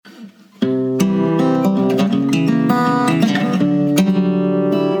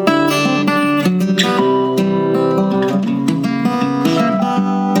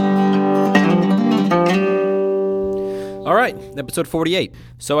episode 48.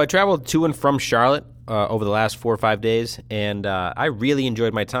 So I traveled to and from Charlotte over the last 4 or 5 days, and I really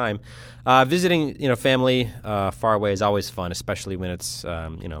enjoyed my time. Visiting, family far away is always fun, especially when it's,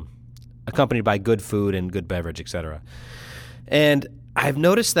 accompanied by good food and good beverage, etc. And I've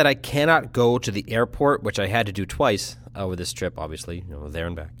noticed that I cannot go to the airport, which I had to do twice over this trip, obviously, there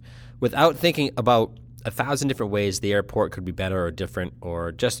and back, without thinking about 1,000 different ways the airport could be better or different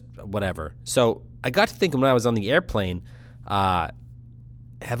or just whatever. So I got to thinking when I was on the airplane, have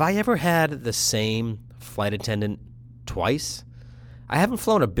I ever had the same flight attendant twice? I haven't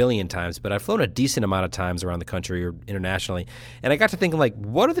flown a billion times, but I've flown a decent amount of times around the country or internationally. And I got to thinking,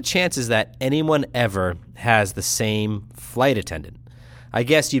 what are the chances that anyone ever has the same flight attendant? I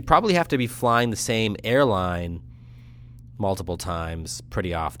guess you'd probably have to be flying the same airline multiple times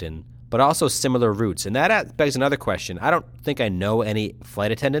pretty often, but also similar routes. And that begs another question. I don't think I know any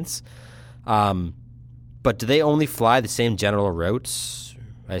flight attendants, but do they only fly the same general routes?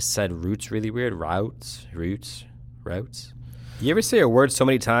 I said routes really weird. Routes. You ever say a word so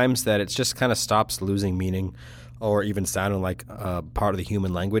many times that it just kind of stops losing meaning or even sounding like part of the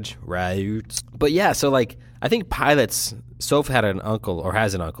human language? Routes. But yeah, so I think pilots, Soph had an uncle, or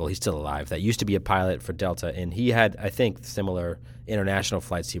has an uncle, he's still alive, that used to be a pilot for Delta, and he had, I think, similar international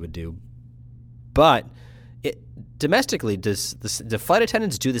flights he would do. But domestically, do flight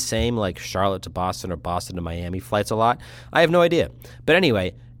attendants do the same, like Charlotte to Boston or Boston to Miami flights a lot? I have no idea. But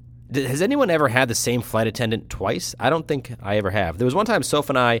anyway, has anyone ever had the same flight attendant twice? I don't think I ever have. There was one time Soph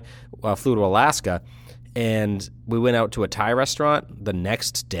and I flew to Alaska, and we went out to a Thai restaurant the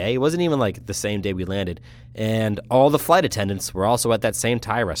next day. It wasn't even the same day we landed. And all the flight attendants were also at that same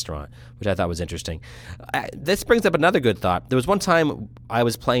Thai restaurant, which I thought was interesting. This brings up another good thought. There was one time I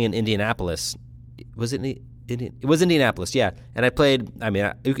was playing in Indianapolis. Was it it was Indianapolis, yeah. And I played,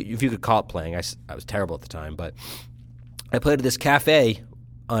 if you could call it playing. I was terrible at the time, but I played at this cafe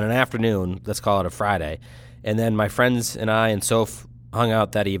on an afternoon, let's call it a Friday, and then my friends and I and Soph hung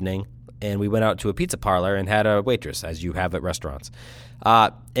out that evening, and we went out to a pizza parlor and had a waitress, as you have at restaurants.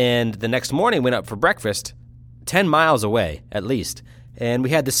 And the next morning, went out for breakfast 10 miles away, at least, and we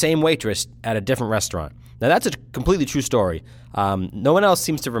had the same waitress at a different restaurant. Now, that's a completely true story. No one else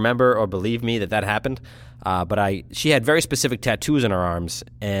seems to remember or believe me that happened, but she had very specific tattoos on her arms,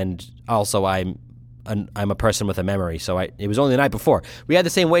 and also I'm a person with a memory, so it was only the night before. We had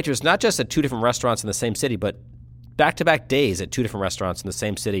the same waitress, not just at two different restaurants in the same city, but back-to-back days at two different restaurants in the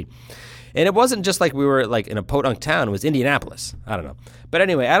same city. And it wasn't just like we were in a podunk town. It was Indianapolis. I don't know. But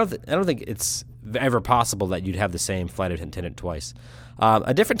anyway, I don't think it's ever possible that you'd have the same flight attendant twice.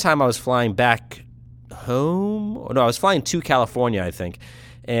 A different time I was flying back home. No, I was flying to California, I think.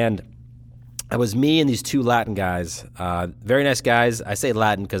 And it was me and these two Latin guys, very nice guys. I say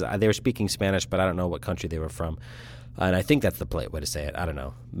Latin because they were speaking Spanish, but I don't know what country they were from. And I think that's the way to say it. I don't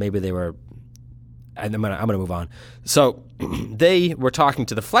know. Maybe they were. I'm gonna move on. So they were talking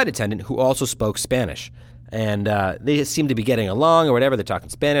to the flight attendant who also spoke Spanish. And they seemed to be getting along or whatever. They're talking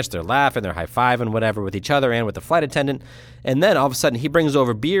Spanish. They're laughing. They're high-fiving, whatever, with each other and with the flight attendant. And then all of a sudden he brings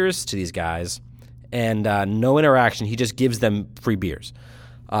over beers to these guys. And no interaction. He just gives them free beers.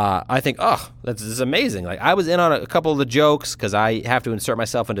 I think, this is amazing. I was in on a couple of the jokes because I have to insert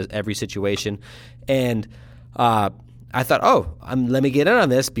myself into every situation. And I thought, let me get in on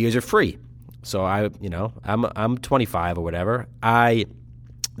this. Beers are free. So I'm 25 or whatever. I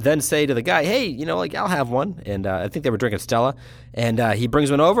then say to the guy, hey, I'll have one. And I think they were drinking Stella. And he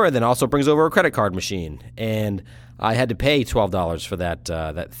brings one over and then also brings over a credit card machine. And I had to pay $12 for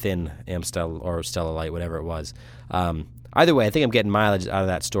that thin Amstel or Stella Light, whatever it was. Either way, I think I'm getting mileage out of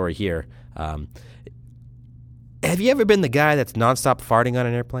that story here. Have you ever been the guy that's nonstop farting on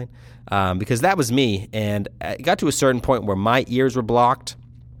an airplane? Because that was me, and it got to a certain point where my ears were blocked,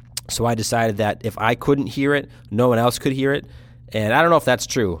 so I decided that if I couldn't hear it, no one else could hear it. And I don't know if that's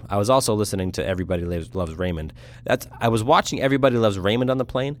true. I was also listening to Everybody Loves Raymond. I was watching Everybody Loves Raymond on the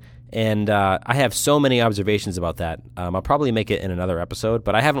plane, and I have so many observations about that. I'll probably make it in another episode,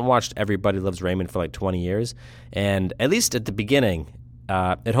 but I haven't watched Everybody Loves Raymond for 20 years, and at least at the beginning,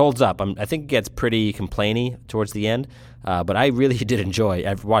 it holds up. I think it gets pretty complainy towards the end, but I really did enjoy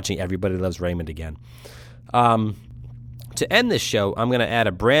watching Everybody Loves Raymond again. To end this show, I'm going to add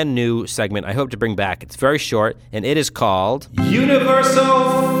a brand new segment I hope to bring back. It's very short, and it is called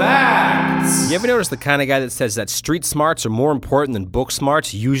Universal Facts. You ever notice the kind of guy that says that street smarts are more important than book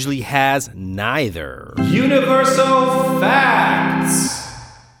smarts usually has neither? Universal Facts.